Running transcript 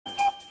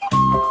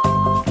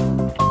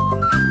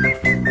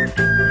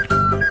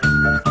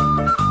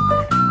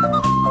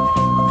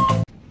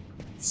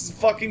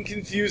fucking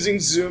confusing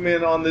zoom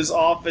in on this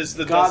office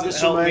that God, doesn't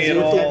this help me reminds at me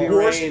of all. Heavy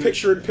Worst Rain.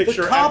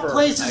 picture-in-picture The cop ever.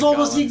 place is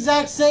almost the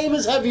exact same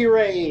as Heavy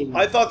Rain.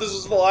 I thought this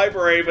was the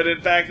library, but in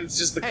fact it's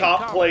just the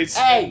cop place.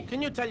 Hey!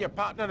 Can you tell your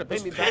partner to pay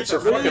Those me back? pants are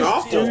that fucking raise?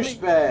 awful.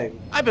 Douchebag.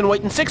 I've been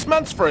waiting 6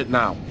 months for it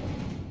now.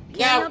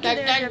 Talk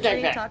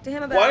to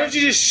him about Why it. don't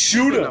you just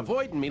shoot You've been him?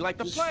 avoiding me like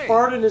the Just plague.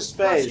 fart in his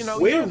Plus, face. you know,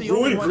 Way you're to the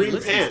only ruin one he green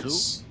listens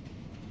pants.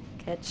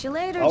 Catch you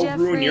later, I'll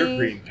Jeffrey. ruin your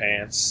green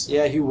pants.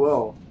 Yeah, he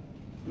will.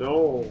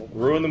 No.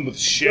 Ruin them with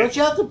shit. Don't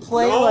you have to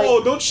play No,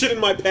 like... don't shit in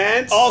my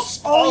pants.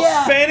 All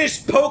yeah.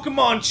 Spanish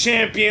Pokemon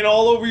champion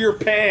all over your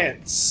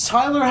pants.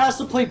 Tyler has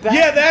to play basketball.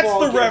 Yeah, that's the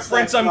against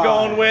reference that I'm guy.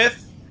 going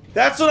with.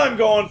 That's what I'm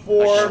going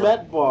for.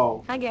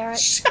 Schmetbo. Hi,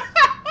 Garrett.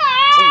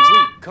 Oh,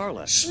 wait,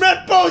 Carla.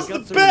 Schmetbo's I got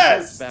the some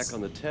best! results back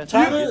on the test.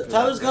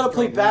 Tyler's got to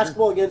play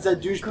basketball against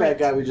that douchebag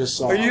guy we just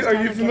saw. Are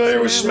you familiar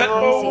with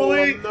Schmetbo, No,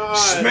 Willie? I'm not.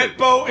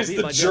 Schmetbo is Beat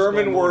the my German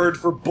basketball word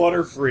for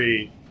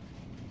butterfree.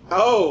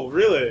 Oh,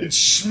 really? It's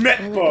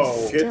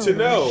Schmetbo. Good to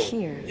know.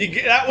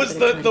 That was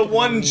the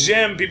one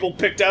gem people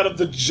picked out of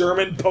the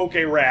German poke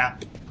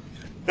rap.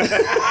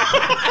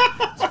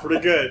 It's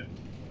pretty good.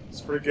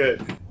 It's pretty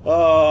good.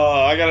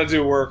 Oh, I gotta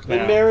do work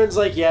And now. Marin's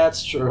like, yeah,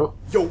 it's true.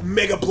 Yo,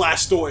 Mega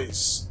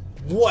Blastoise.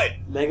 What?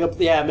 Mega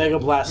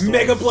Blastoise.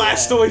 Mega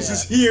Blastoise Yeah,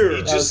 is here. He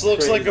That just was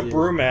looks like a crazy.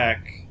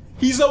 Brumac.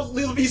 He's a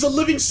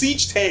living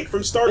siege tank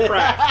from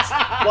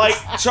StarCraft. Like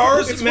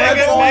It's Mega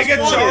what I've always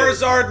wanted.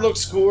 Charizard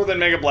looks cooler than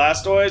Mega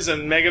Blastoise,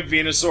 and Mega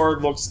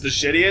Venusaur looks the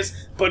shittiest.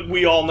 But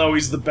we all know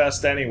he's the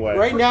best anyway.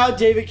 Right now,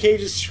 David Cage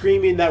is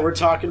screaming that we're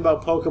talking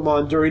about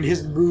Pokemon during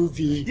his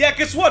movie. Yeah,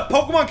 guess what?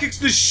 Pokemon kicks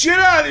the shit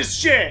out of this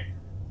shit.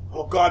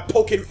 Oh god,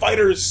 Pokken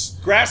Fighters.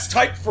 Grass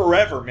type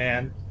forever,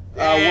 man. Oh,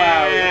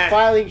 wow.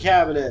 Filing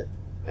cabinet.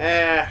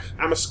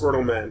 I'm a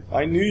Squirtle man.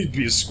 I knew you'd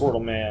be a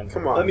Squirtle man.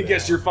 Come on, Let me man.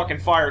 guess your fucking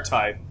fire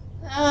type.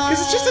 Because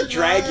it's just a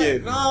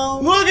dragon. No.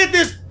 Look at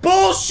this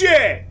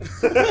bullshit!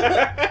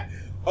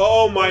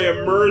 Oh, my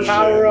immersion.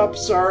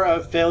 Power-ups are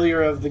a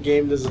failure of the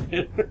game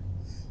designer.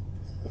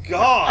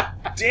 God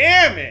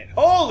damn it!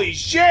 Holy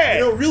shit!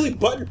 You know, really,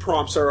 button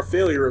prompts are a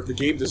failure of the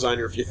game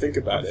designer if you think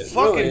about it.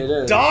 Fucking Really, it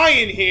is.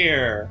 dying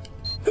here.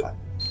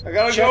 I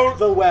gotta Check go.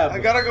 the web. I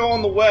gotta go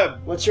on the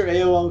web. What's your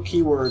AOL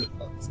keyword?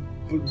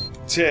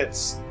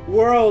 Tits.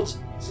 World.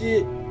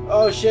 See.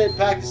 Oh shit,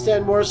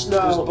 Pakistan, more There's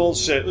snow.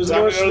 bullshit. There's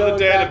Time more to go to the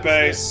snow in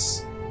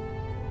database.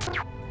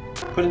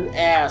 Put an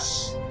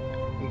ass.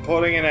 I'm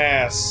putting an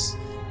ass.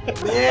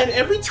 Man,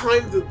 every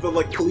time the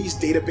like police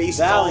database is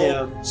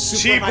Valium. all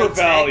super Cheaper high-tech,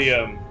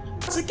 Valium.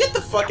 it's like, get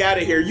the fuck out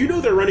of here. You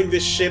know they're running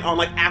this shit on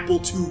like Apple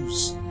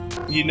IIs.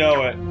 You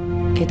know it.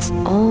 It's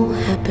all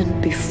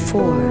happened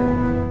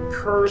before.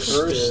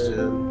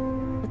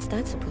 Kirsten. What's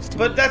that supposed to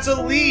But mean? that's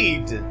a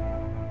lead.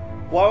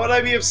 Why would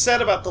I be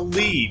upset about the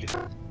lead?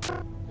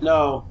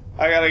 No.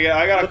 I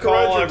gotta Look call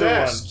around your everyone.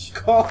 desk.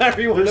 Call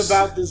everyone This-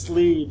 about this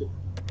lead.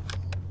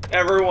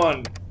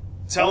 Everyone,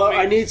 tell Hello, me.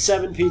 I need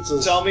 7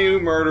 pizzas. Tell me who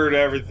murdered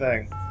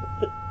everything.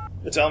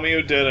 Tell me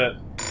who did it.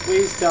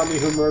 Please tell me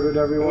who murdered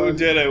everyone. Who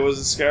did it? Was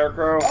it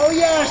Scarecrow? Oh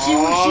yeah, she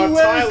wears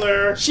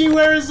Tyler. she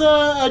wears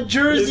a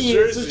jersey,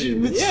 His so jersey,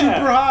 it's yeah.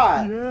 super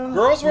hot.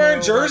 Girls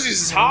wearing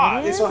jerseys is hot.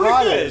 It's It's the pretty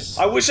hottest.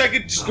 I wish I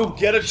could just go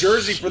get a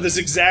jersey for this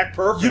exact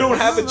purpose. You don't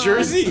have a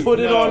jersey? Put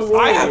it No, on.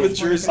 I have a Word.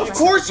 jersey. Of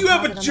course you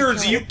have a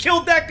jersey. You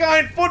killed that guy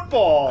in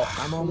football.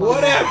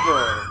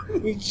 Whatever.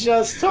 We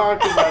just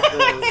talked about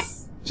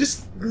this.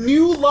 Just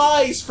new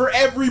lies for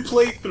every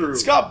playthrough.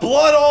 It's got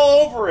blood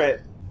all over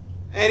it.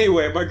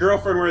 Anyway, my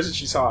girlfriend wears it,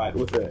 she's hot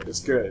with it. It's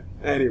good.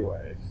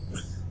 Anyway.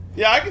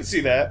 Yeah, I can see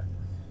that.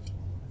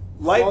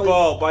 Light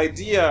bulb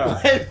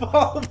idea.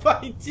 Light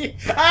idea.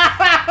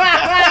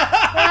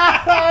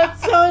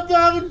 It's so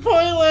dumb and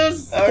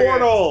pointless. Okay,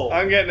 Portal.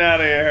 I'm getting out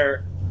of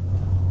here.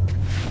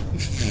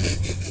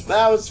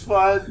 That was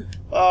fun.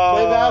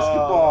 Play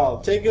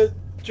basketball. Take a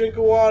drink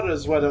of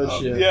waters, why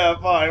don't you? Yeah,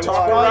 fine. Talk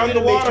fine. around the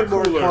Gonna make water you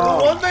more cooler.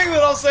 calm. One thing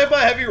that I'll say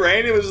about Heavy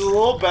Rain, it was a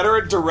little better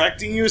at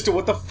directing you as to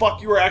what the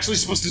fuck you were actually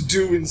supposed to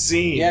do in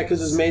scenes. Yeah,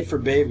 because it's made for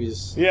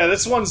babies. Yeah,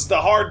 this one's the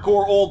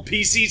hardcore old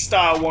PC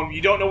style one.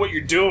 You don't know what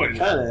you're doing.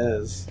 Kinda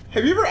is.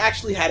 Have you ever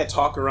actually had a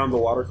talk around the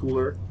water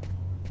cooler?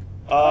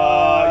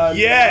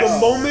 Yes. The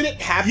moment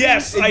it happens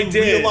Yes, and I you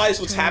did. realize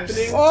what's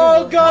happening?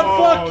 Oh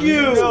god, fuck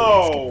you!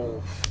 No.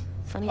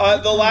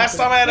 The last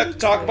time I had a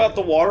talk about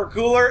the water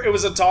cooler, it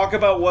was a talk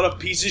about what a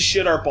piece of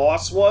shit our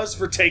boss was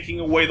for taking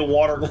away the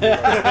water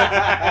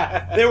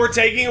cooler. They were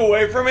taking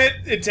away from it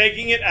and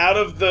taking it out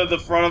of the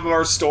front of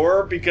our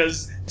store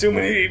because too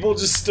many people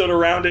just stood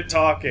around it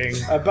talking.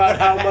 About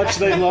how much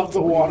they love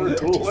the water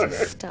cooler.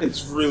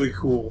 It's really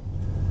cool.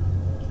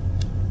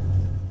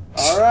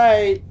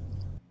 Alright.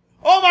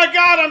 Oh my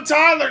god, I'm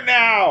Tyler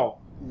now!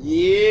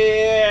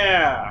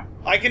 Yeah.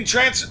 I can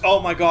transfer. Oh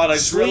my god! I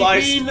just Sleeping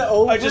realized.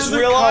 over I just the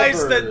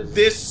realized that covers.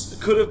 this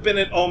could have been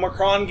an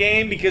Omicron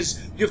game because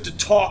you have to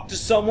talk to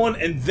someone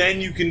and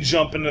then you can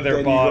jump into their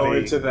Then body. you go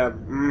into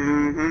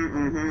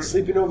them.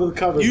 Sleeping over the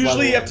covers. by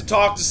Usually, the you way. have to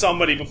talk to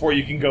somebody before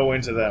you can go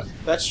into them.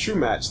 That's true,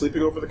 Matt.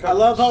 Sleeping over the I couch.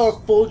 love how a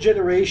full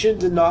generation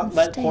did not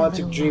let Stay a Quantic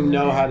little Dream know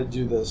longer. how to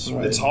do this.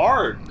 Right? It's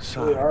hard. It's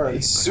really hard.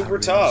 It's super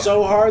tough.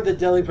 So hard that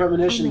Deadly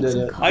Premonition I'll make did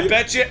some it. coffee. I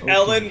bet you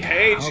Ellen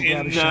Page I'll in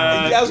grab a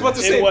shower. I was about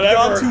to in say, whatever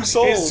Beyond Two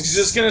Souls. is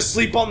just gonna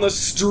sleep on the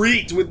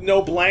street with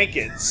no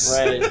blankets.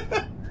 Right.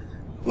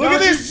 Look No, at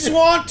this she's-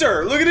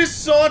 saunter. Look at his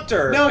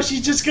saunter. No,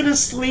 she's just gonna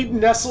sleep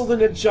nestled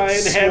in a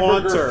giant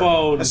hamburger Saunter.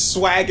 phone. A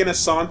swag and a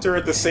saunter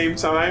at the same A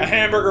time.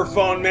 hamburger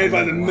phone made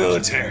by the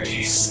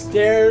military.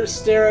 Stare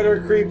at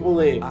her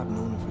creepily. I've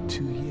known her for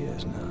 2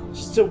 years now.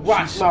 Just to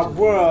watch She my said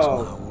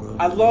world. it's my world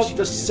I love when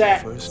the she did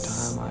sex.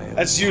 first time I ever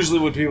That's usually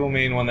what people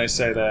mean when they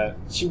say that.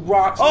 She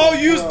rocks. Oh, my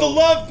use the world.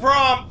 love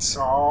prompt.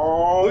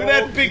 Oh, Look at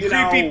that big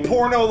creepy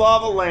porno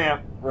lava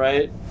lamp.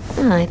 Right.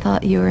 I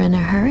thought you were in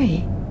a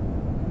hurry.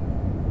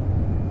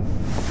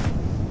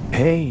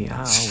 Hey, I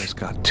always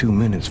got 2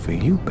 minutes for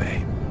you,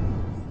 babe.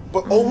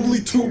 But only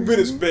 2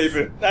 minutes,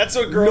 baby. That's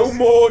what girls. No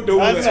more, no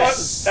That's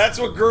less. what. That's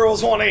what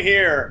girls want to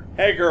hear.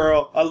 Hey,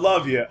 girl, I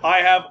love you. I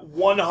have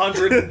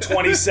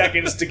 120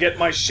 seconds to get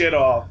my shit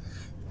off.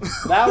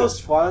 That was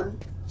fun.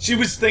 She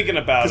was thinking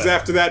about Because it.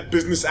 after that,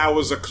 business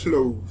hours are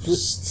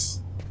closed.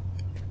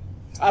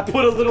 I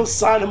put a little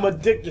sign on my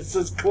dick that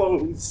says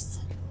closed.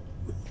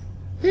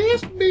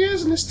 It's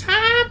business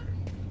time.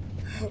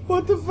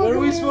 What the fuck? What are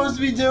we supposed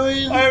to be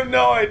doing? I have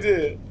no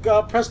idea.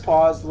 Press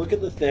pause, look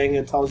at the thing,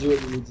 it tells you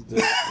what you need to do.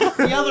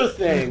 The other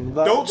thing.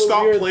 Don't the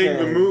stop weird playing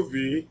the thing.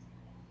 movie.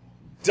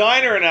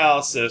 Diner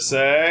analysis,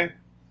 eh?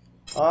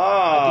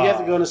 Ah. You have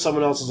to go into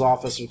someone else's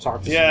office or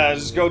talk to Yeah, someone.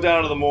 just go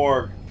down to the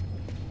morgue.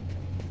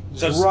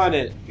 Just run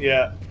it.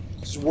 Yeah,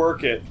 just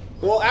work it.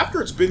 Well,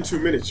 after it's been 2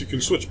 minutes, you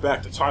can switch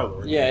back to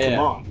Tyler. Yeah, Come yeah.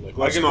 on. Like, I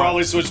let's can not,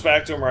 probably switch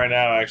back to him right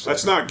now, actually.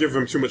 let's not give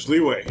him too much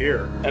leeway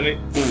here. And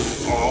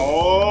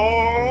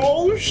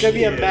Oh, It's gonna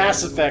be a shit.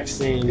 Mass Effect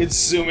scene. it's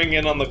zooming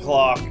in on the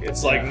clock.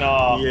 It's like,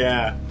 nah.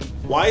 Yeah.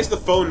 Why is the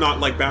phone not,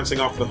 like, bouncing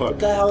off the hook? What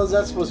the hell is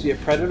that supposed to be? A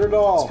Predator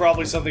doll? It's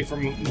probably something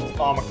from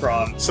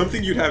Omicron.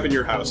 Something you'd have in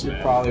your house,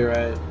 man. Probably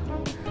right.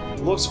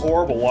 It looks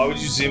horrible. Why would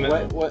you zoom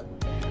in? What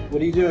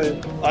are you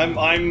doing?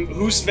 I'm.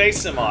 Whose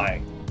face am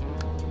I?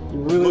 You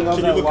really Look, love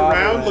can that you look lava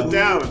around? lamp. Look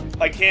down.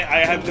 I can't.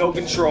 I have no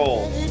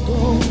control.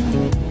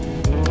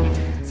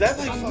 Is that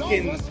like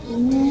fucking?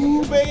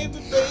 Ooh, baby,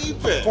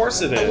 baby. Of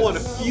course it I is. want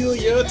to feel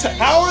your touch.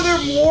 How are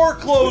there more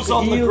clothes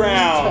on the Healing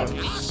ground?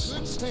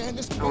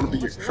 I want to be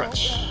your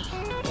crutch.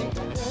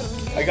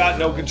 I got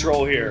no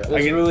control here. I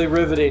It's can, really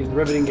riveting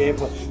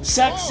gameplay.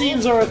 Sex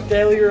scenes are a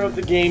failure of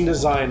the game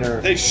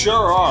designer. they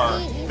sure are.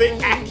 They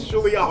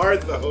actually are,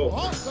 though.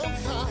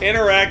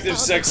 Interactive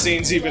sex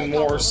scenes even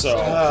more so.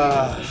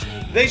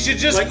 They should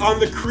just. Like, on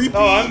the creepy...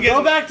 Oh, I'm Go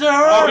getting. back to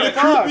on her. the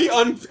fuck.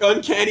 creepy,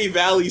 uncanny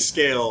valley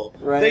scale.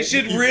 Right. They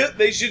should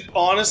they should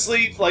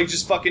honestly like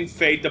just fucking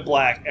fade to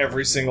black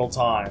every single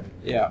time.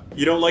 Yeah.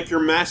 You don't like your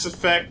Mass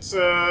Effect,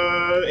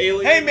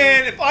 alien? Hey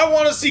man, if I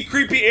want to see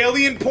creepy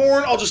alien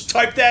porn, I'll just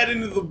type that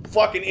into the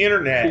fucking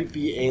internet.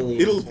 Creepy alien.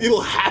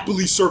 It'll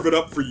happily serve it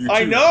up for you, too.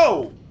 I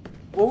know.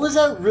 What was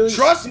that really?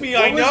 Trust me,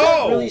 I what was know.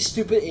 that really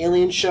stupid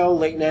alien show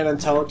late night on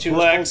Teletoon?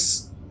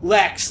 Lex.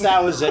 Lex,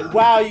 that was it.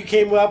 Wow, you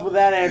came up with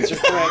that answer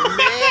quick.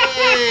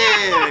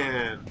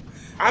 Man!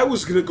 I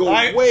was gonna go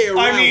way around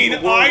I mean, the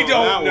world I on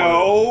don't that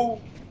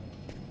know.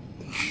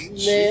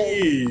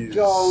 Jeez.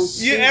 Go.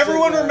 Yeah,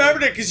 everyone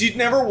remembered it because you'd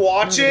never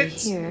watch Over it,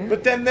 here.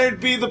 but then there'd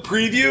be the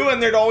preview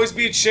and there'd always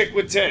be a chick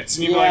with tits,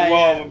 and you'd Yeah, be like,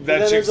 "Well, yeah. that and then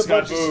chick's there's a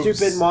got bunch of boobs."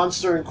 stupid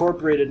Monster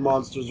Incorporated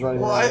monsters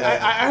running Well, around.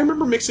 I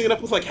remember mixing it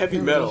up with, like, heavy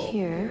Over metal.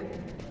 here.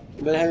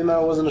 But Heavy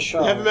Metal wasn't a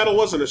show. Heavy metal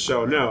wasn't a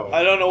show, no.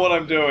 I don't know what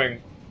I'm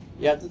doing.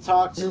 You have to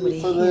talk to Nobody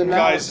for the here.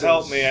 Guys, analysis.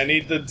 help me! I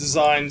need the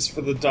designs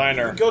for the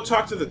diner. Go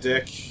talk to the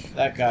dick.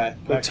 That guy.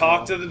 Go That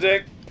talk guy. to the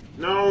dick.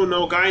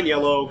 No, guy in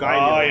yellow, guy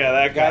in Oh yellow. yeah,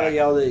 that The guy that guy.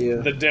 yelled at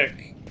you. The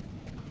dick.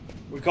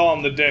 We call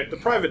him the dick. The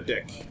private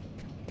dick.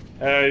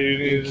 You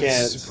need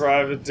can't. a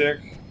private dick.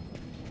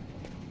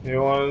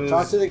 You want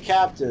Talk to the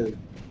captain.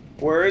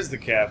 Where is the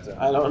captain?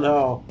 I don't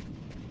know.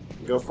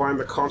 Go find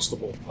the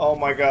constable. Oh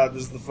my god,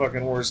 this is the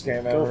fucking worst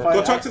game Go ever. find-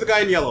 Go talk to the guy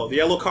in yellow, the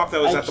yellow cop that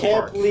was I at the can't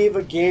park. believe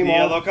a The game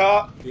yellow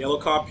cop? The yellow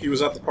cop, he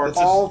was at the park.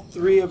 all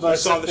three of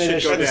us saw have the shit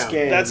finished go this down.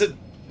 game. That's a.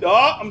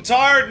 Oh, I'm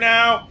tired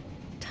now.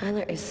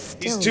 Tyler is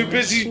still He's too not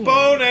busy here.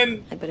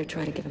 boning. I better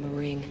try to give him a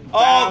ring. Oh,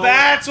 Bow.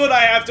 that's what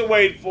I have to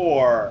wait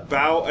for.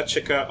 Bow a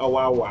chicka a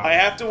wow wow. I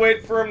have to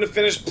wait for him to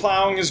finish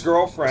plowing his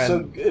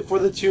girlfriend, So for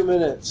the 2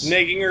 minutes.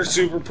 making her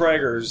super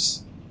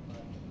preggers.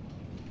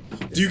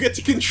 Do you get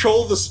to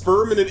control the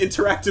sperm in an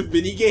interactive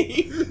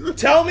minigame?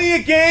 Tell me a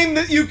game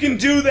that you can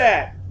do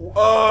that.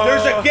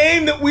 There's a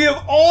game that we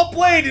have all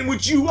played in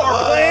which you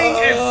are playing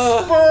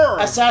as sperm.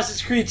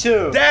 Assassin's Creed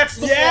 2. That's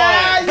the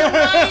Yeah, one. you're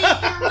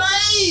right. You're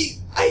right.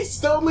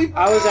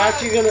 I was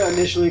actually gonna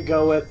initially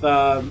go with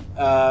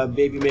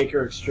Baby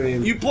Maker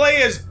Extreme. You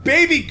play as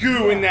Baby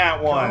Goo in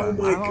that one. Oh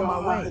my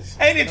god.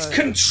 And it's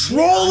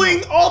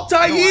controlling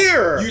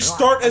Altair! You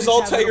start as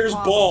Altair's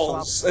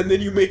balls, and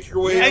then you make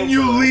your way And over.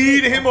 you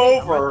lead him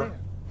over.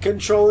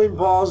 Controlling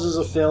balls is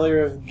a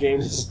failure of game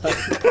design.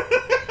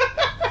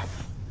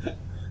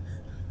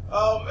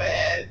 Oh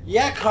man.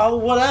 Yeah,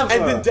 Colin, whatever.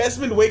 And then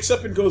Desmond wakes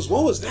up and goes,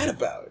 what was that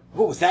about?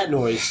 What was that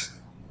noise?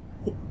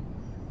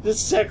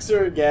 Just sex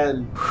her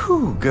again.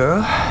 Whew,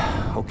 girl.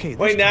 Okay.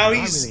 Wait, this now time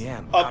I he's really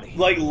am up, naughty.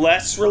 like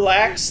less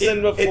relaxed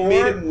than before. It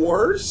made him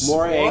worse?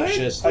 More What?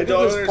 anxious. I Look don't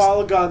at those understand-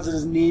 polygons in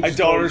his knees. I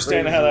don't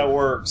understand how that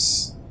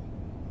works.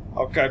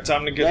 Okay,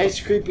 time to get Nice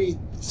creepy.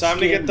 time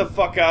to get the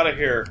fuck out of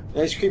here.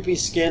 Nice creepy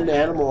skinned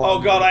animal. Oh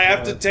on god, the- I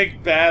have to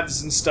take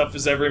baths and stuff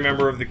as every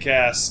member of the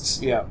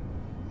cast. Yeah.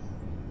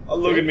 Oh,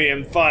 look at me,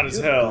 I'm fine as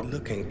hell.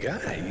 Good-looking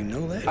guy, you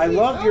know that? I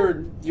love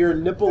your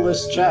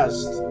nippleless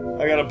chest.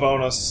 I got a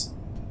bonus.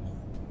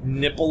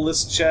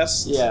 Nippleless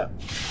chest? Yeah.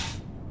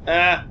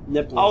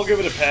 Nippleless. I'll give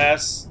it a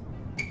pass.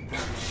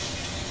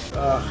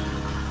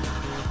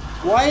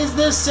 Why is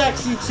this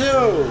sexy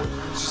too?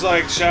 She's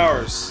like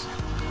showers.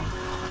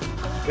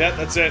 Yeah,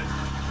 that's it.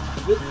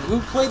 Who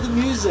played the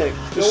music?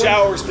 The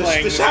shower's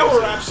playing. The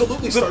shower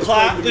absolutely starts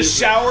playing The music.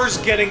 shower's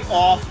getting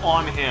off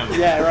on him.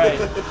 Yeah, right.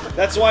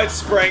 That's why it's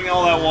spraying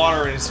all that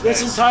water in his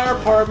face. This entire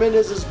apartment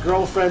is his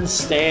girlfriend's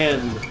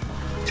stand.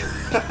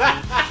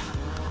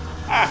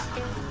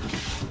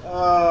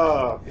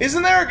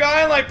 Isn't there a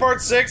guy in like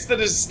part 6 that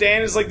his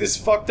stand is like this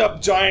fucked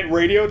up giant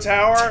radio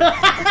tower?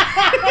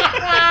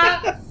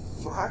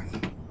 Fuck.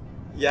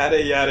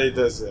 Yada yada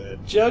does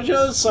it.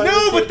 JoJo's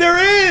No, but there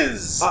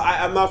is.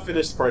 I'm not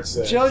finished part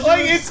 6. JoJo's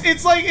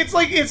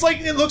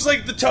Like it looks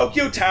like the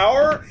Tokyo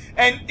Tower,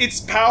 and its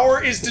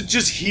power is to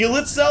just heal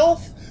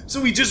itself.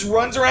 So he just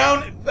runs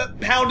around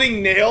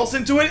pounding nails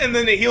into it, and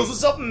then it heals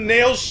itself, and the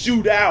nails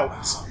shoot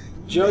out.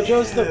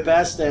 JoJo's the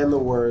best and the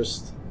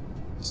worst.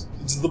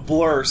 It's the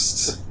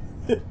blurst.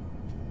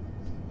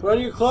 Put on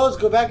your clothes.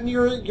 Go back into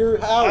your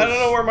house. I don't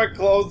know where my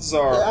clothes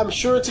are. I'm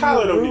sure it's in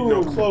Tyler your don't need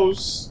no room.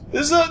 clothes.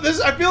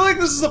 I feel like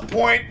this is a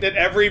point that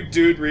every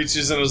dude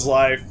reaches in his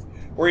life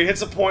where he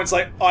hits a point. It's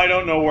like, I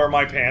don't know where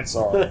my pants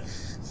are.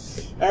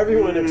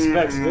 Everyone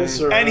expects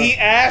Viscera. And he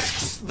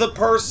asks the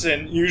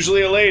person,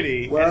 usually a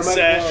lady, Where and are my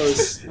says,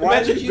 clothes? Why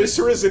Imagine did you...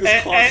 Viscera's in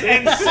his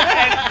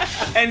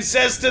closet. and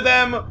says to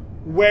them,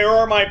 "Where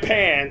are my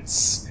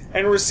pants?"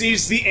 and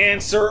receives the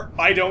answer,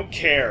 "I don't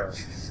care."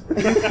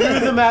 threw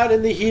them out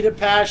in the heat of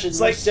passion. It's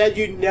You like- said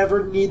you'd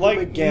never need them Like,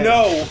 again.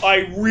 no,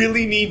 I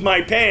really need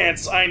my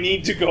pants. I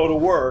need to go to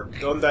work.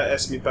 Donde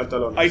es mi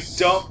pantalón? I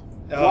don't.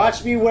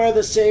 Watch me wear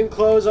the same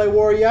clothes I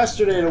wore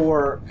yesterday to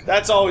work.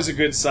 That's always a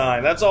good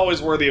sign. That's always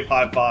worthy of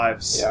high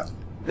fives. Yeah.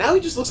 Now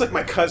he just looks like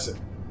my cousin.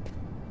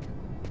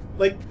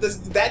 Like,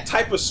 that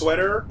type of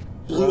sweater,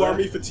 blue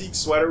army fatigue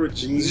sweater with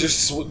jeans.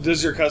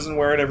 Does your cousin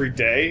wear it every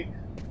day?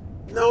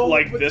 No,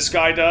 Like but this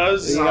guy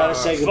does? You gotta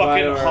say goodbye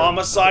Fucking to her.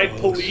 homicide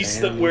police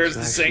that Sam wears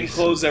looks the like same she's-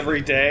 clothes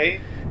every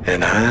day?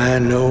 And I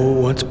know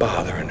what's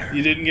bothering her.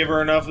 You didn't give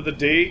her enough of the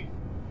D?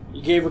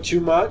 You gave her too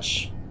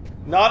much.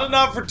 Not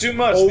enough for too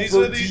much. These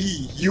over are the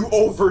D. You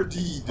over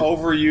D'd.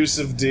 overuse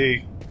of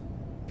D.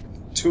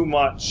 Too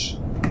much.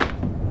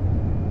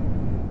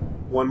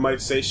 One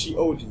might say she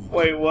OD'd.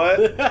 Wait,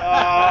 what?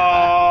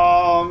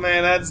 Oh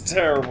man, that's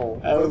terrible.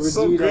 That's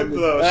so good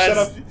though. That's- Shut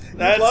up.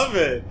 You love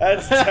it.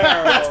 That's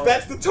terrible.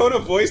 That's the tone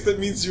of voice that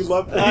means you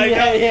love it.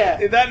 Yeah.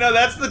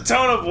 That's the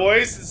tone of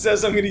voice that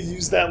says I'm going to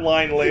use that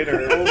line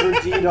later.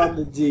 Overdeed on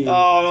the D.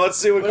 Oh, let's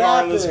see what What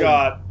Carla's happened?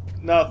 got.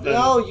 Nothing.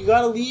 No, you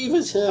gotta leave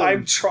as him.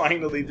 I'm trying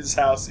to leave his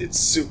house. It's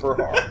super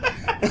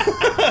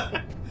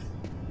hard.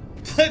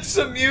 Put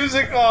some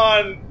music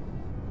on.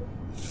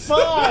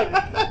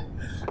 Fuck!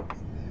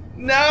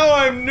 Now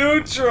I'm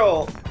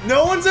neutral.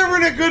 No one's ever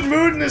in a good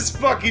mood in this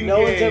fucking No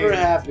game. one's ever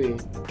happy.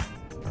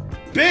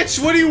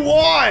 Bitch, what do you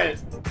want?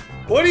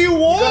 What do you You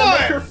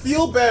gotta make her want?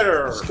 feel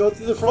better. Let's go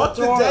through the front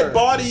Fuck door. the dead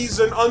bodies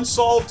and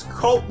unsolved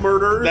cult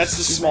murders. That's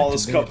the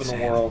smallest cup in the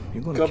world.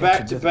 You're gonna Go catch back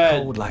a to death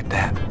bed. cold like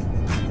that.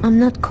 I'm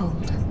not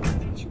cold.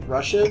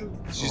 Russian?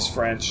 She's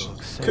French.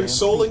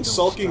 Consoling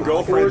sulking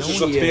girlfriends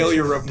is a Of course she is.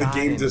 failure of the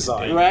game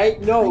design.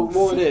 Right? No, I'm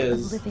well it sick of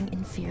is. living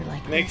in fear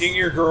like Making this.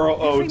 your girl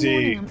Every OD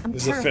morning I'm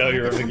is a terrified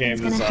failure that of the game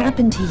something's design. gonna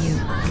happen to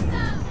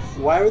you.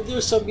 Why would there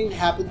something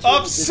happen to him?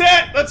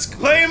 Upset! Let's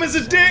play him as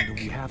a Do we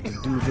dick! have to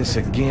do this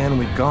again?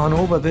 We've gone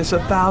over this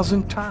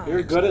 1,000 times.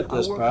 You're good at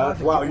this, I work Pat. hard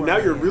to Wow, get now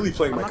where you're I am. really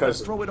playing my I'm not gonna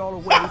cousin. throw it all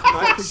away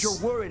because you're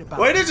worried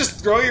about Way it. to just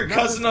throw your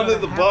cousin under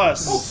the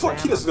bus. Oh fuck,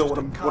 he doesn't know what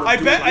I'm I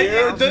doing bet,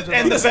 here.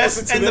 and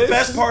the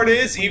best part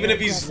is, even if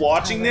he's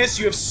watching this,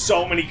 you have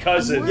so many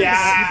cousins.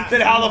 Yeah.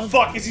 Then how the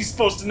fuck is he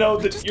supposed to know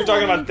that Just you're don't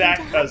talking want about that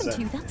anything to happen to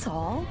cousin? you, that's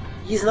all.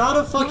 He's not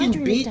a fucking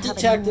dream is beat to have a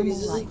detective. normal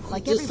He's life,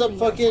 like just a everybody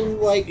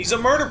fucking, like... He's a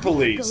murder Go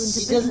police. into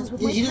He doesn't business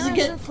with my get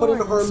parents put in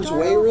Florida and harm's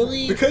start way, over.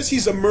 really? Because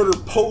he's a murder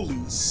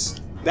police.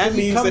 That He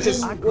means that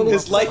comes in-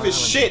 his life is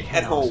shit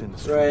at home.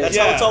 Right. That's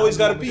how it's always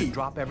gotta be.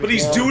 But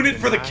he's doing it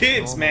for the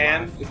kids,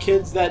 man. The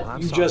kids that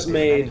you just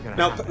made.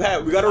 Now,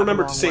 Pat, we gotta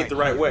remember to say it the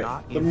right way.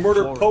 The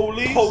murder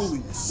police?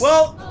 Police.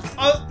 Well,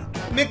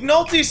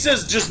 McNulty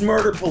says just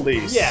murder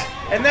police. Yeah.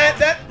 And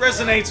that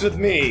resonates with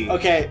me.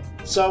 Okay,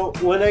 so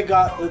when I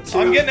got the two...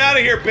 I'm getting out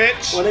of here,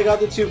 bitch! When I got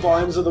the 2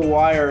 volumes of The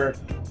Wire,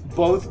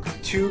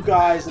 both 2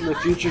 guys in the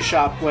future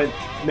shop went,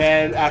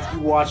 man, after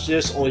you watch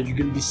this, all you're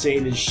gonna be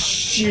saying is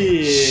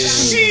shit.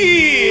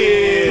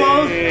 Shit!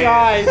 Both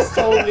guys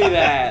told me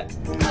that.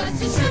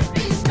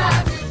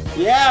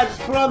 Yeah, just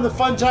put on the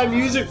fun time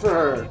music for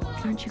her.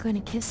 Aren't you going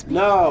to kiss me?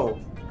 No.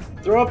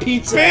 Throw a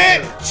pizza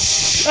at her.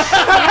 Bitch!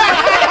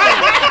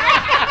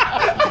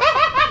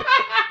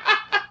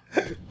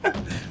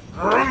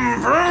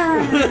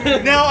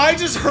 Now, I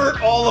just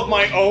hurt all of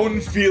my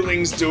own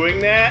feelings doing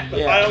that, but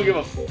Yeah. I don't give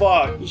a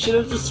fuck. You should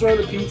have just thrown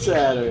a pizza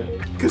at her.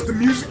 Because the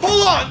music.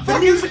 Hold on! The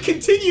music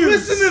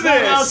continues. Listen to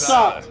No, this!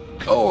 stop.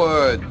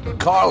 Oh,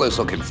 Carl is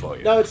looking for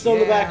you. No, it's still in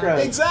the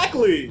background.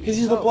 Exactly. Because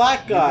he's the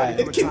black guy.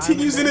 It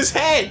continues in his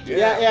head.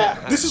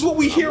 Yeah. This is what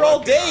we hear all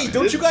day.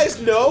 Don't you guys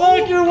know?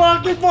 Look, you're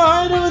walking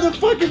behind him and the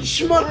fucking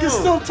schmuck is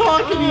still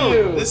talking to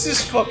you. This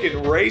is fucking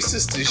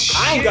racist as shit.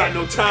 I ain't got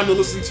no time to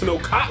listen to no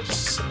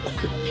cops.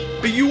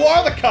 But you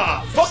are the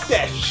cop! Fuck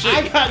that shit.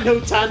 I got no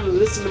time to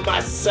listen to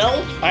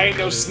myself. I ain't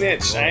no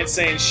snitch. I ain't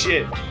saying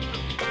shit.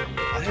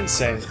 I didn't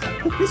say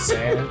anything. I'm just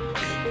saying.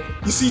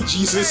 You see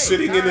Jesus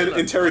sitting in an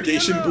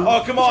interrogation booth.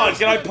 Oh, come on.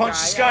 Can I punch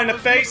this guy in the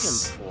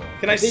face?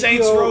 Can I think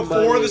Saints you owe Row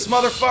 4 money. this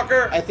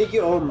motherfucker? I think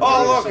you owe him.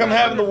 Oh, look, I'm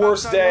having the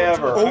worst day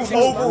ever. I'm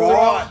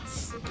overwrought.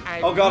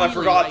 I Oh god, I really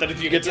forgot like that if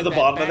you to get to the that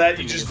bottom of back that,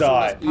 to you me just as soon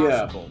die. as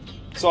Yeah. possible.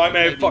 So I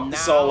may have fucked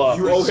this all up.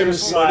 You owe him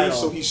some money, Suicidal.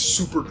 so he's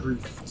super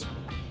griefed.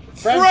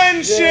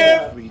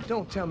 Friendship!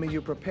 Don't tell me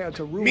you're prepared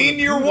to ruin Mean a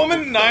to your beautiful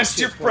woman, nice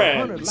to your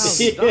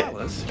friendship for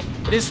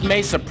 $100,000. This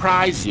may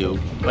surprise you,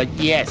 but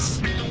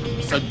yes.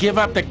 So give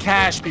up the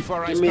cash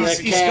before I Give me start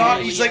that He's cash.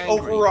 got, he's like angry.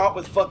 overwrought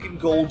with fucking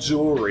gold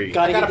jewelry.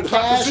 Gotta I got get a the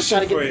cash, proposition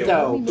gotta for get you. the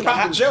dough.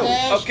 Prop joke.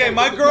 Okay,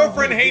 my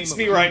girlfriend hates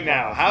me right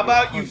now. How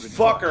about you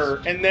fuck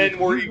her and then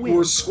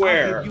we're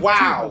square?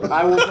 Wow.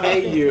 I will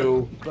pay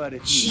you. But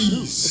if you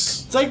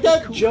Jeez. It's like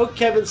that joke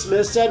Kevin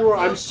Smith said where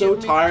I'm so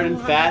tired and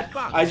fat,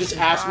 I just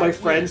ask my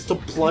friends to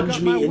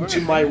plunge me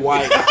into my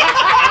wife.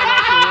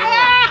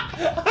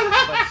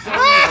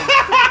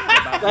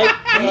 Like,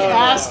 he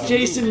asked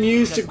Jason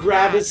Mewes to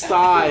grab his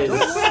thighs.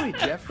 Don't worry,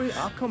 Jeffrey.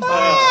 I'll come by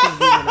and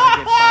see you when I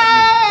get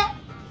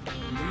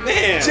 5 minutes.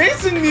 Man.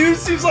 Jason Mewes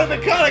seems like the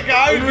kind of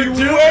guy who'd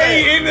be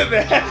way into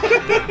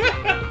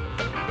that.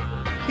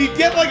 He'd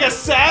get like a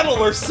saddle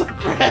or something.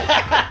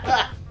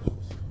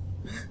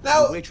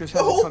 Now, The waitress the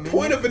hasn't whole come in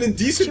point yet? of an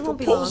indecent She won't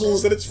be proposal long.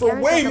 is that it's for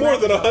Karen's way got more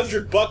the than laptop.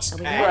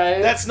 $100, Pat.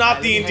 Right. That's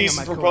not the I didn't hang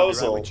indecent on my coat, I'll be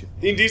proposal. right with you.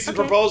 The indecent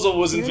Okay. proposal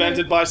was See you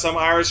invented by some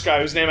Irish guy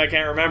whose name I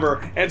can't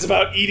remember, and it's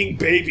about eating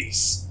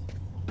babies.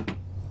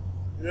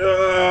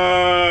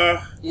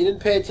 You didn't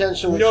pay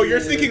attention. What No, you you're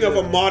needed thinking to of do.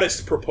 a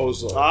modest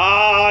proposal.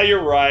 Ah,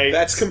 you're right.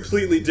 That's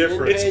completely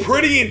different. It's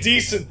pretty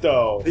indecent,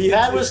 though.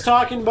 Pat was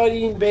talking about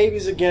eating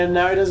babies again.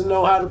 Now he doesn't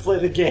know how to play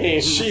the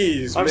game.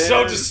 Jeez, I'm man.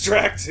 so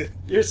distracted.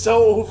 You're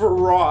so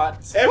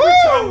overwrought. Every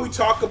time we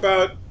talk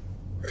about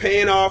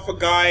paying off a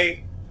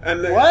guy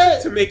and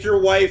What? to make your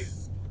wife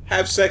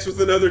have sex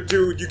with another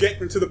dude, you get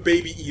into the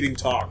baby eating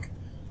talk.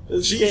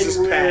 It's Jesus,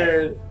 getting Pat.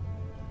 weird.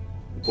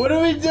 What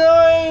are we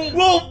doing?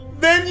 Well,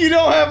 then you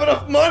don't have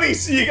enough money,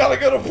 so you gotta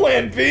go to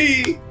Plan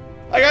B.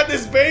 I got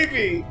this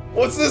baby.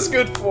 What's this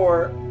good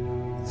for?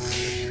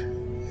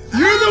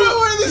 You're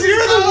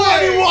the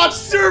one who watched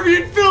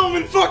Serbian film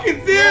in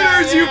fucking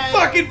theaters, you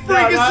fucking No,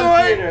 freakazoid!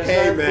 not in theaters. Hey,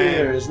 not in man.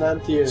 theaters. Not in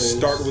theaters.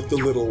 Start with the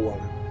little one.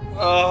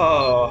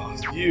 Oh,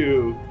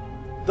 you.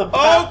 the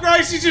Oh,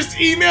 Christ, you just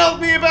emailed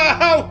me about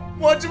how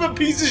much of a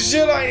piece of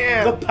shit I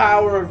am. the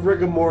power of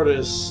rigor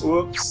mortis.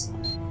 Whoops.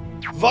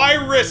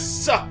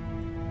 Virus.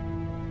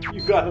 You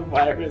got a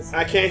virus.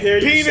 I can't hear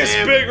you, Penis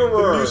Sam.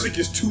 biggerer. The music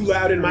is too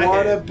loud in my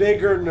Want a head.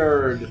 bigger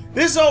nerd.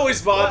 This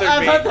always bothered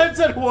I me. thought that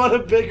said want a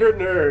bigger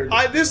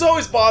nerd. This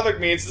always bothered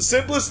me. It's the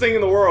simplest thing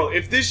in the world.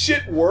 If this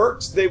shit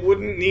worked, they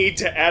wouldn't need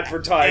to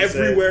advertise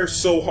Everywhere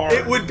so hard.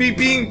 It would be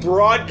being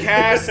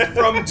broadcast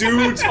from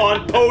dudes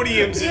on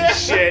podiums and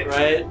shit.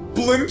 Right?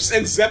 Blimps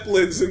and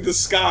zeppelins in the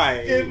sky.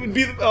 It would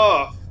be.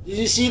 Oh. Did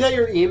you see that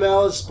your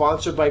email is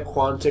sponsored by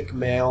Quantic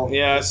Mail?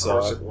 Yeah, I Of saw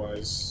course it. it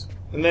was.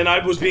 And then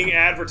I was being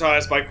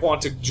advertised by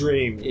Quantic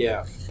Dream.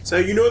 Yeah. So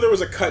you know there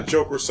was a cut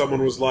joke where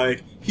someone was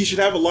like, he should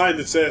have a line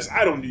that says,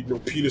 I don't need no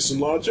penis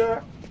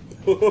enlarger.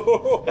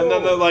 And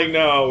then they're like,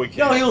 no, we No,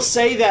 can't. he'll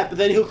say that, but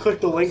then he'll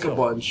click the link a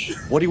bunch.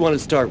 What do you want to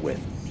start with?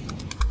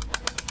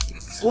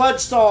 Blood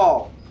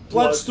stall.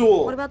 Blood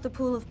stool. What about the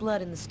pool of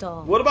blood in the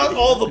stall? What about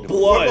all the What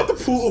blood? about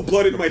the pool of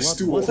blood in my Blood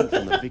stool? wasn't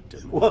from the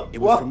victim. Well, It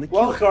was well, from the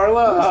well, killer.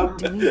 Carla,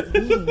 Doing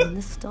bleeding in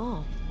the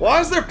stall. Why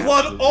is there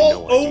blood Absolutely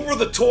all no idea. over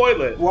the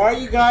toilet? why are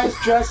you guys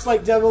dressed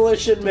like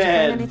Demolition Did you find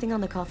Man? anything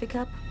on the coffee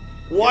cup?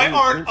 Why Yeah,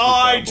 aren't Prince was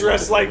I down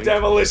dressed below. like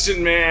Demolition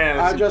I'm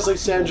Man? dressed like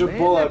Sandra Man, that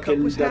Bullock cup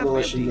in was half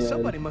Demolition empty. Man.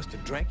 Somebody must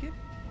have drank it.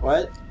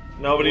 What?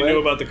 Nobody knew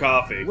about the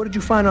coffee. What did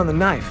you find on the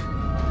knife?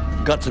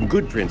 Got some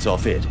good prints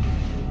off it.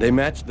 They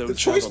matched those. The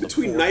choice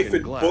between knife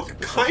and book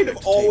kind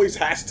of always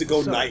has to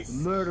go knife.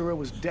 Murderer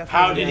was definitely.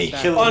 How did he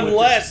kill him?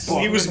 Unless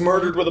he was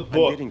murdered with a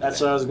book. That's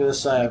what I was gonna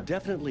say.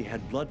 Definitely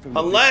had blood from.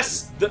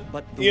 Unless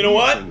you know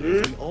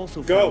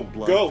what?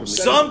 Go.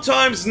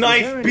 Sometimes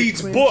knife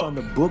beats book. On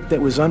the book that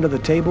was under the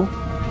table.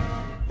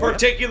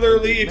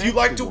 Particularly if you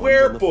like to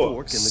wear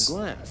books. In the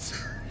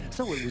glass.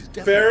 So it was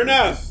Fair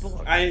enough.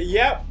 I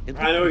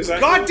know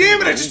exactly. God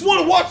damn it! I just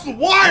want to watch The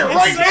Wire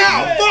right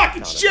now.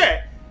 Fucking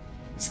shit.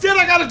 Instead,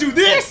 I gotta do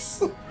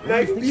this.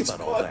 Knife beats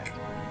book.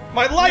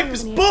 My life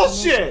is For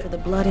bullshit. the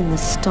blood in the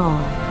stall.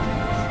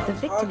 The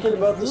victim Talking could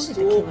have about the wounded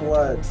stool killer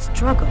blood. during the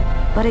struggle,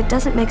 but it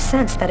doesn't make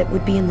sense that it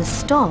would be in the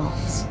stall.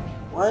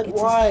 What? It's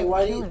as Why? though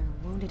Why the do you... killer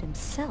wounded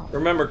himself.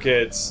 Remember,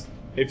 kids,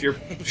 if your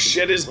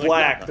shit is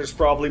black, there's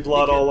probably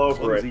blood all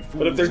over it.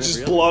 But if there's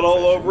just blood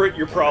all over it,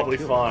 you're probably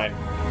fine.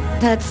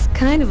 That's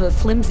kind of a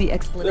flimsy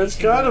explanation. That's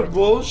kind of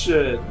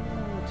bullshit.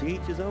 To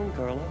each his own,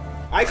 Carla.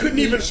 I couldn't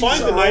even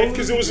find the knife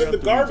because it was in the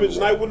garbage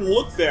and I wouldn't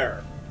look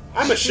there.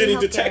 I'm a shitty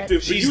detective.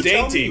 but She's you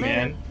tell dainty, me.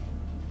 man.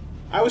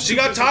 I was She too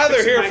got busy Tyler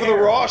fixing here my for the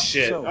hair. raw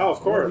shit. So, Oh,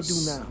 of what do we do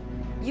course. now?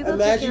 You go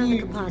Imagine take care of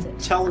you the composite.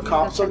 tell the You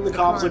cops go something, the check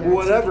cops like, coroner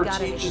and see if whatever, you got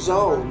to each anything his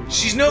wrong. own.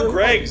 She's no You're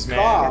Greg's, a man.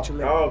 cop.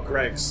 Oh,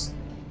 Greg's.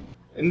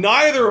 And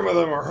neither of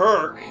them are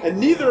Herc. And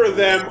neither of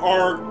them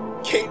are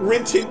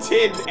Rin Tin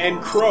Tin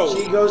and Crow.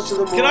 She goes to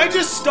the Can I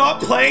just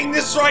stop playing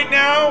this right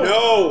now?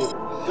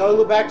 No.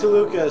 Go back to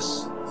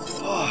Lucas.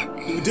 Fuck.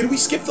 Did we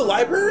skip the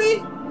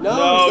library?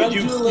 No, No,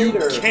 you you gotta do it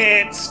later.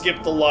 can't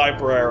skip the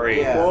library.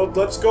 Yeah. Well,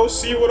 let's go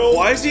see what old.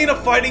 Why is he in a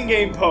fighting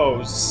game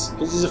pose?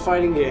 This is a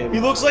fighting game. He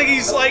looks like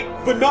he's like.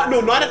 But not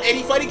in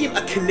any fighting game.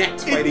 A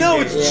Connect fighting No,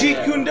 game. it's Yeah.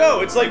 Jeet Kune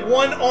Do. It's like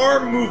one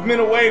arm movement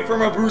away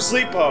from a Bruce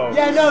Lee pose.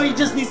 Yeah, no, he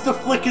just needs to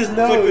flick his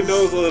nose. Flick the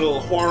nose a little.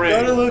 Go to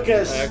Juarez.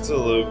 Lucas. Back to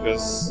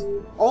Lucas.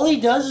 All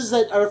he does is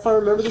that, or if I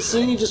remember the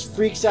scene, he just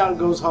freaks out and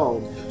goes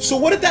home. So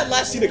what did that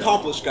last scene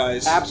accomplish,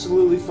 guys?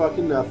 Absolutely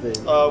fucking nothing.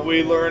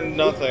 We learned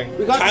nothing.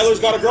 We got Tyler's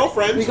to, got a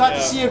girlfriend. we got Yeah.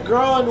 to see a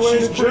girl and we're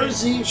in She's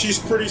Jersey. She's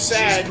pretty She's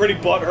sad. pretty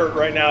butthurt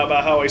right now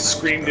about how I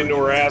screamed into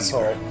her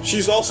asshole.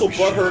 She's also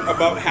butthurt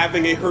about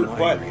having a hurt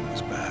butt.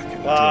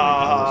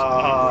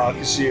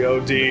 Because she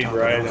OD'd,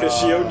 right? Because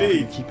she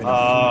OD'd.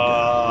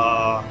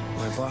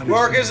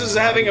 Marcus is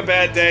having a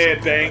bad day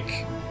at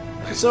bank.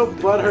 I'm so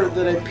butthurt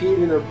that I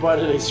peed in her butt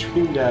and I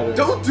screamed at her.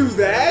 Don't do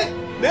that.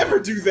 Never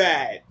do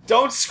that.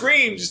 Don't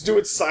scream, just do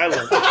it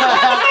silent.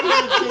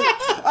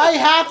 I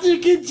have to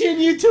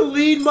continue to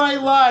lead my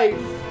life.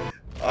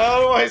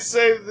 How do I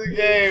save the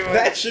game?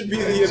 That should be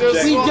the Just- We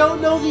objective.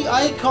 don't know the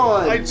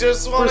icon I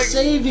just for want to.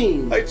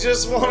 saving. I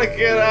just want to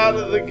get out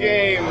of the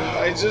game.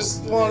 I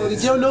just want We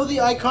to. don't know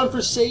the icon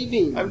for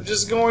saving. I'm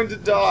just going to I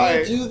die.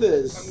 can't do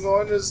this. I'm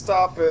going to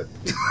stop it.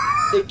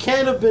 It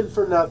can't have been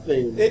for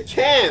nothing. It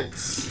can't.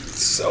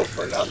 So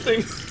for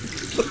nothing.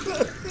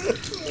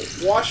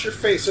 Wash your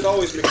face. It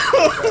always makes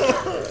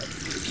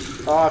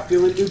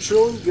Feeling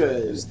neutral and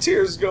good. There's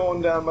tears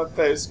going down my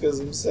face because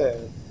I'm sad.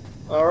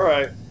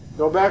 Alright.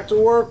 Go back to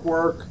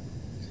work.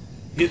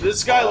 Yeah,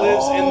 this guy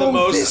lives in the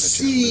most.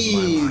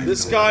 scene.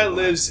 This guy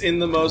lives in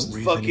the most Don't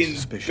raise any fucking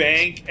suspicions.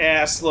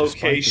 bank-ass Despite the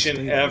location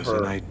state I was in,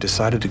 ever. I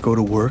decided to go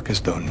to work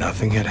as though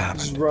nothing had Just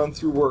happened. run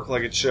through work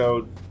like it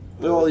showed.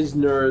 Look at all these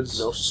nerds.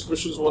 No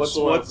suspicions What's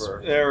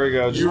whatsoever. there we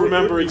go. You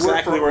remember You work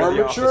exactly for where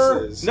the Armature?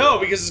 office is. No,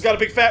 because it's got a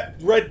big fat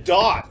red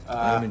dot.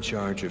 I'm in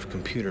charge of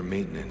computer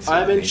maintenance.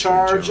 I'm at in Nathan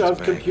charge Jones of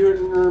Bank.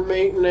 computer I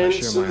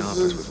maintenance. share my office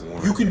with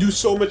Warren. You can do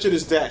so much at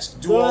his desk.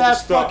 Do All all the that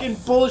stuff. fucking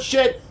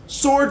bullshit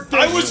swordfish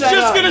I was setup.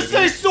 just gonna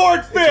say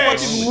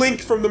swordfish! Fucking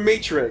Link from the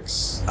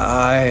Matrix.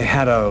 I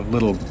had a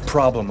little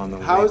problem on the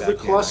way How's back the in.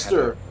 I had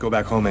cluster? to go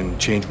back home and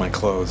change my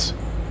clothes.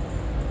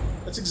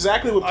 That's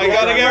exactly what. I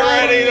gotta get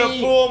Right. ready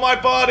to fool my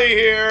body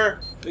here.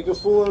 Make a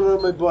fool out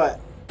of my butt.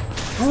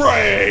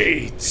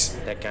 Great!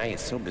 That guy is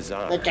so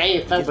bizarre. That guy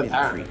is so Gives me the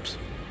bizarre. creeps.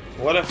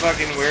 What a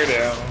fucking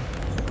weirdo.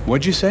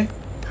 What'd you say?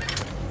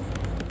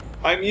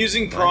 I'm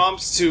using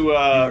prompts to were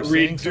saying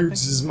read something?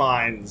 dudes'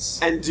 minds.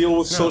 And deal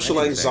with social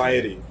anything.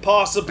 anxiety.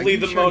 Possibly Are you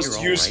the sure you're most all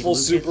right, useful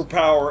Lucas?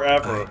 superpower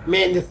ever.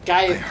 Man, this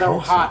guy is so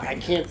heard hot. I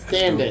something can't as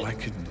stand though it. I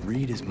could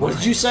read his mind. What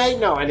did you say?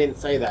 No, I didn't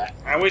say that.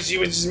 I wish you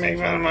would just make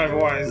fun of my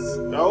voice.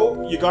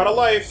 No, you got a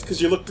life because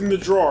you looked in the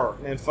drawer.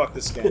 Man, fuck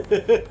this game.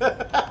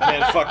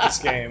 Man, fuck this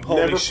game.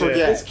 Holy Never shit.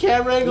 forget. This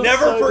camera angle's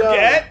Never so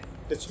forget?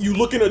 You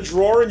look in a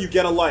drawer and you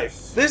get a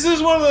life. This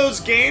is one of those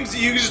games that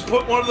you can just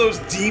put one of those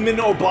demon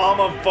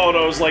Obama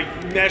photos like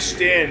meshed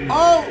in.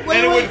 Oh, wait,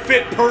 and it wait. would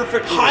fit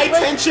perfectly. High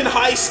tension,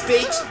 high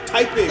stakes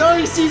typing. No,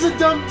 he sees a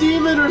dumb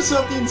demon or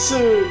something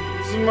soon.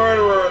 He's a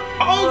murderer.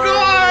 Oh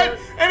god!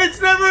 And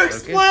it's never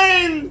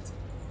explained!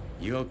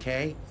 You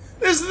okay?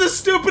 This is the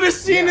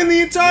stupidest scene in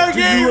the entire Do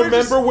game. you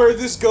remember where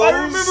this goes? I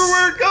remember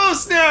where it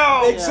goes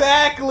now!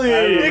 Exactly.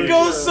 It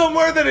goes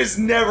somewhere that is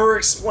never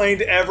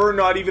explained ever,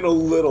 not even a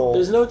little.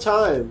 There's no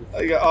time.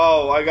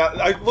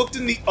 I looked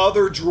in the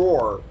other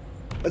drawer.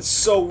 That's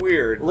so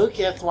weird.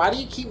 Lucas, why do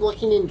you keep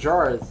looking in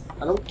drawers?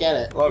 I don't get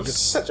it. Look, He's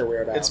such a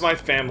weirdo. it's my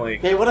family.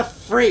 Hey, what a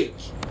freak!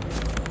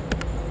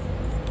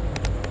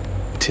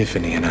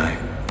 Tiffany and I.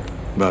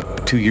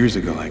 About 2 years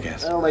ago, I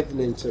guess. I don't like the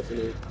name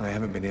Tiffany. I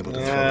haven't been able to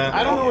Yeah.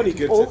 I don't know any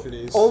good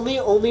Tiffany's.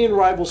 Only in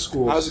rival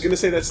schools. I was gonna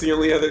say that's the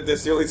only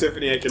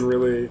Tiffany I can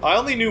really. I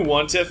only knew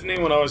one Tiffany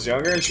when I was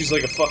younger, and she's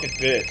like a fucking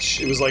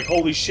bitch. It was like,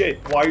 holy shit,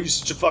 why are you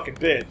such a fucking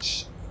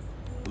bitch?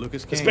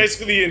 Lucas It's Kane.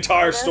 basically the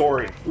entire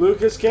story.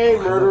 Lucas Kane,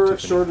 murderer Tiffany.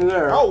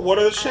 extraordinaire. Oh, what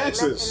are the I left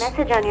chances? a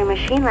message on your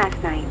machine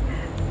last night.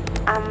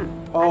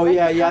 Oh I'd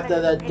yeah, like to you have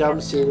comment that on dumb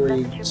the scene where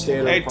you picture.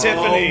 stand Hey, up.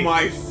 Tiffany. Oh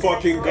my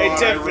fucking god! Hey,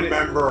 Tiffany. I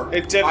remember.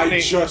 Hey, Tiffany. I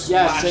just Yes,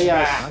 flashed say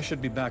yes. back. I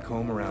should be back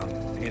home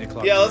around 8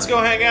 o'clock. Yeah, let's go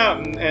tonight. hang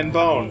out and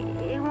bone.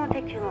 It won't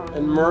take too long.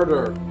 And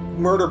murder.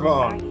 Murder Are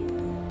bone.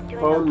 you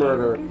doing Bone okay?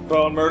 murder.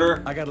 Bone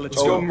murder? I gotta let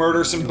Let's you go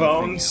murder some Do my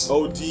thing. bones.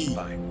 OD.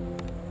 Bye.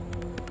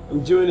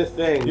 I'm doing a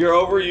thing. You're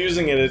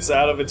overusing it. It's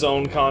out of its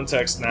own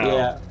context now.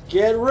 Yeah.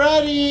 Get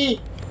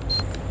ready!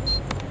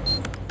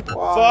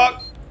 Wow.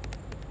 Fuck.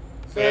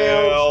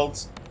 Failed.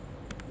 Failed.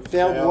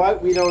 Failed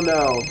what? We don't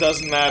know.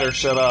 Doesn't matter.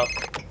 Shut up.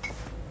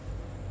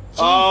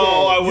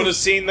 Oh, I would have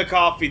seen the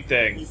coffee You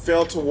thing.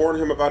 failed to warn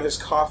him about his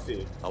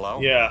coffee. Hello?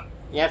 Yeah.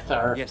 Yes,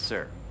 sir. Yes,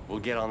 sir. We'll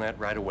get on that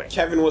right away.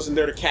 Kevin wasn't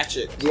there to catch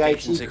it. The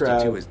Station IT 62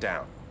 crowd. is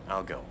down.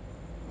 I'll go.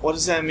 What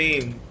does that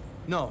mean?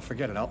 No,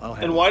 forget it. I'll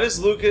have And it. why does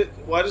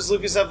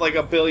Lucas have like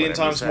a billion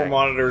Whatever you times more say.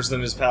 monitors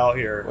than his pal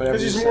here? Whatever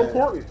Because you he's more say.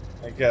 important.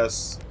 I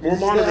guess. More He's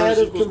the monitors head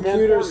of equals more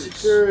computer importance.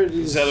 security.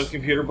 He's out of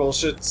computer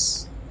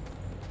bullshits.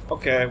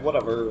 Okay,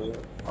 whatever.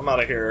 I'm out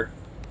of here.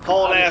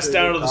 Hauling ass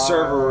down to the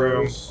server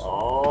room.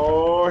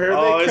 Oh, here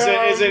Oh, they is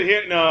come. it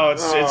here? No,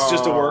 it's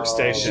just a Oh.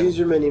 workstation. Use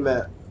your mini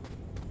map.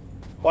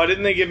 Why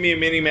didn't they give me a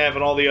mini map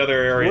in all the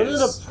other What an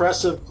areas?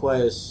 oppressive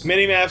place.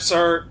 Mini maps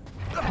are.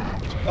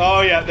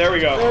 Oh yeah, there we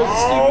There's go. the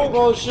stupid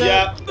bullshit.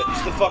 Yeah,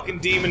 it's the fucking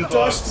demon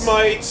Dust bugs.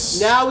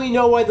 mites. Now we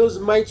know why those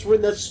mites were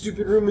in that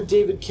stupid room with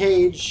David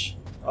Cage.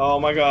 Oh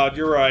my god,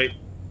 you're right,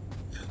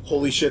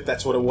 Holy shit,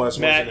 that's what it was.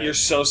 Matt. wasn't it? You're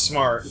so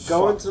smart.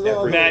 Go into the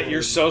other Matt, room,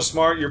 you're so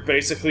smart. You're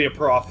basically a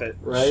prophet.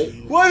 right.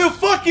 What a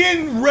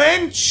fucking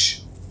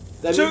wrench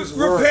That to means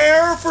work.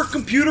 repair for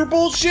computer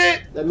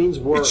bullshit. That means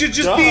work. It should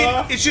just Duh.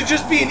 be. It should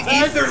just be an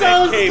That's Ethernet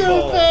so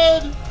cable.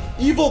 stupid.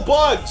 Evil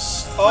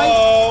bugs.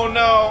 Oh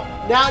no.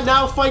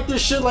 Now fight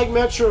this shit like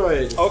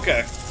Metroid.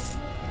 Okay.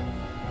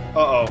 Uh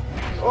oh.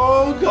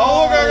 Oh god.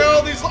 Oh my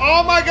god! These.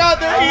 Oh my god!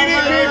 They're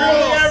eating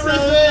people.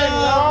 Everything.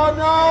 Oh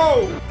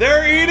no.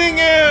 They're eating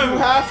You him.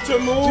 have to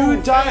move.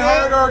 Dude, Die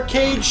Hard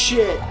arcade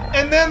shit.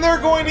 And then they're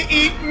going to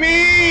eat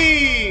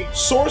me.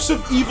 Source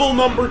of evil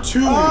number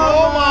 2.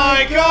 Oh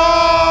my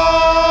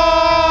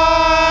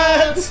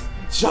god!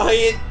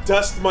 Giant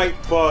dust mite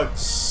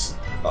bugs.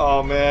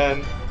 Oh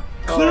man.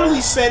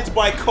 Clearly sent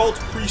by cult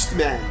priest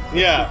man.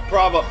 Yeah,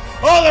 probably.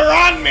 Oh, they're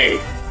on me!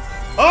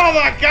 Oh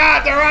my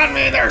god, they're on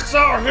me! They're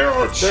so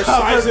huge! Their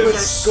Covered sizes with are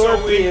so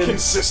scorpions.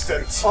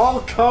 inconsistent. All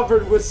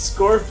covered with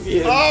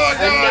scorpions. Oh my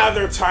And now god!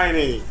 they're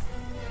tiny.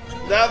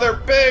 Now they're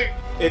big!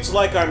 It's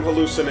like I'm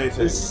hallucinating.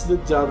 This is the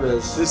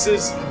dumbest.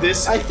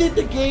 This. I think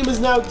the game is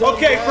now done.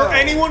 Okay, now. for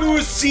anyone who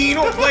has seen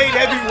or played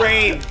Heavy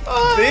Rain,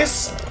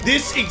 this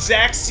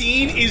exact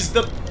scene is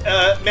the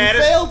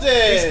Madison. failed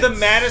it. Is the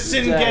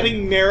Madison Dead.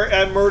 getting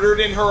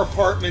murdered in her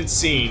apartment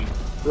scene,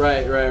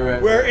 Right.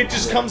 where it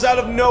just comes out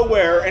of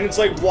nowhere, and it's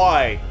like,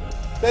 why?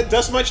 That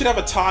dust mite should have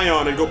a tie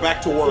on and go back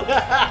to work.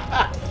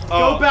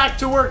 Oh, Go back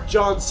to work,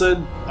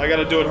 Johnson. I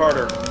gotta do it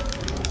harder.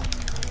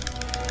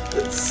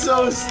 It's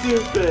so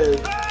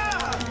stupid.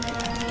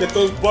 Get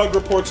those bug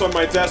reports on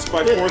my desk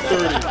by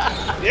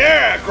 4:30.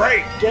 Yeah,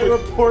 great. Get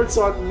reports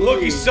on me.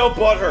 Look, he's so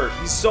butthurt.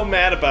 He's so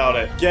mad about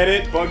it. Get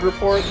it? Bug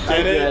report? I Get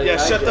get it? it. Yeah,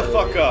 shut the get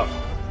fuck it. up.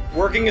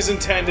 Working as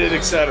intended,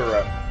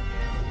 etc.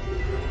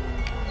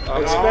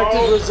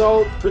 Expected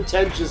result,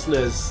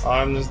 pretentiousness.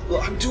 I'm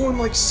doing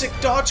like sick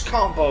dodge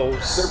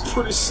combos. They're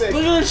pretty sick.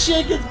 Look at him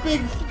shake his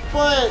big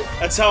butt.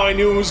 That's how I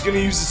knew he was gonna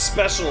use his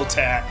special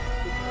attack.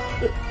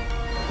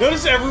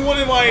 Notice everyone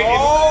in my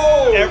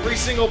Oh! every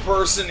single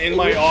person in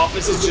my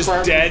office is just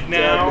dead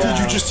now. Dead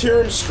Did you just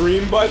hear him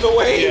scream, by the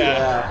way?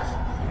 Yeah.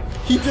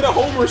 He did a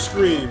Homer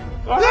scream.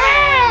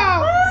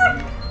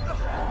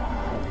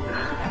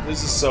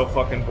 This is so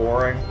fucking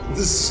boring. This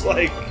is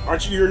like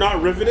Aren't you? You're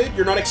not riveted?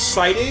 You're not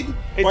excited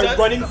by does-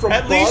 running from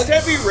at bugs? least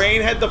Heavy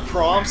Rain had the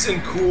prompts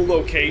and cool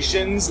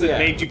locations that Yeah.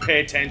 made you pay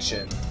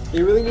attention.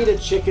 You really need a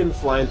chicken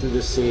flying through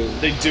the scene.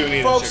 They do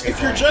need Folks, a chicken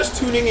if you're farm. just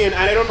tuning in, and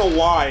I don't know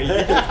why, you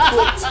have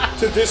clicked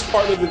to this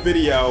part of the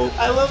video.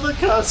 I love the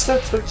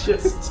concept of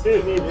just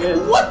tuning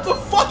in. What the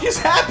fuck is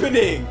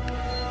happening?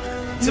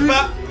 It's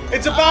about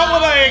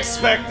what I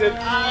expected.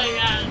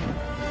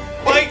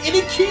 Like, And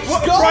it keeps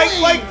What- going.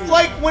 Right,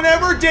 like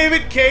whenever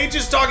David Cage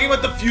is talking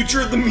about the future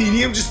of the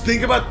medium, just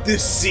think about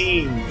this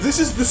scene. This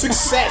is the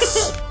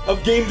success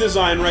of game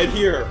design right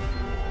here.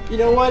 You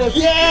know what? If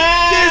This is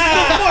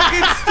the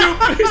fucking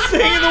stupidest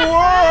thing in the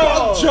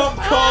world. Jump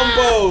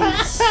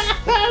combos.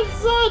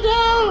 so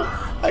dumb.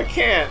 I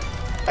can't.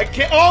 I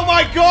can't. Oh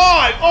my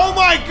god! Oh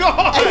my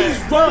god! And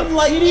he's run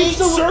like He needs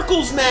 8 to-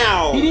 circles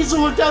now. He needs to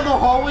look down the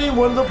hallway and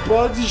one of the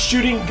bugs is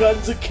shooting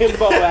guns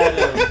akimbo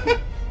at him.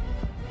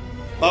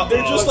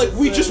 They're just like,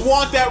 we just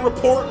want that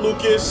report,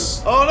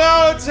 Lucas. Oh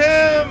no, it's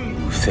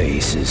him!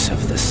 Faces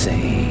of the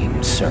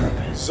same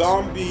serpent.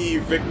 Zombie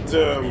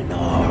victim. In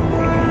our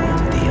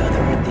world, the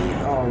other in the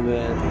other. Oh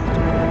man.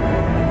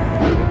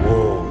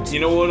 You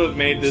know what would have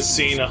made this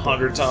scene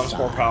 100 times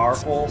more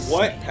powerful?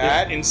 What,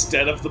 Pat? If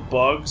instead of the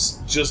bugs,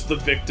 just the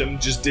victim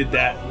just did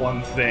that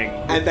one thing.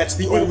 And that's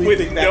the With only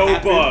thing that no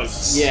happened.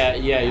 bugs. Yeah,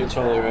 you're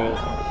totally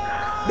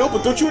right. No,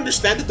 but don't you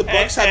understand that the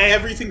bugs have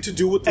everything to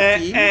do with the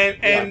theme?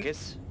 And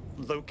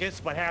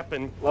Lucas, what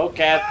happened?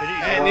 Locat.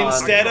 And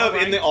instead of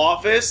in the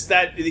office,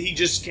 that he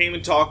just came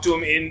and talked to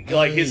him in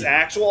like his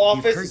actual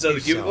office instead of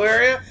the cubicle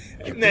area,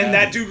 and then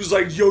that dude was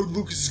like, "Yo,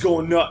 Lucas is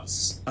going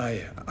nuts."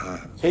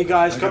 Hey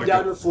guys, come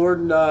down to the floor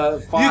in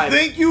 5. You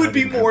think you would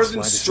be more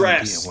than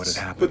stressed?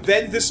 But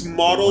then this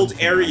modeled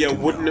area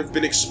wouldn't have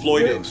been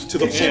exploited to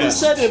the It should have fullest.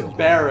 said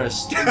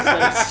embarrassed instead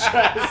of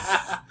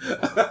stressed.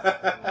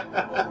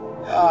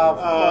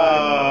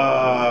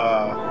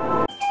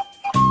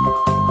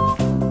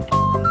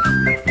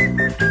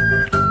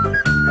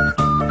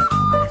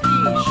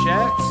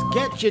 T-shirts,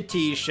 get your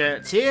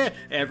t-shirts here.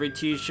 Every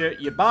t-shirt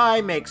you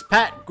buy makes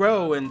Pat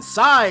grow in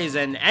size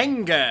and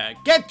anger.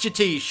 Get your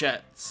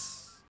t-shirts.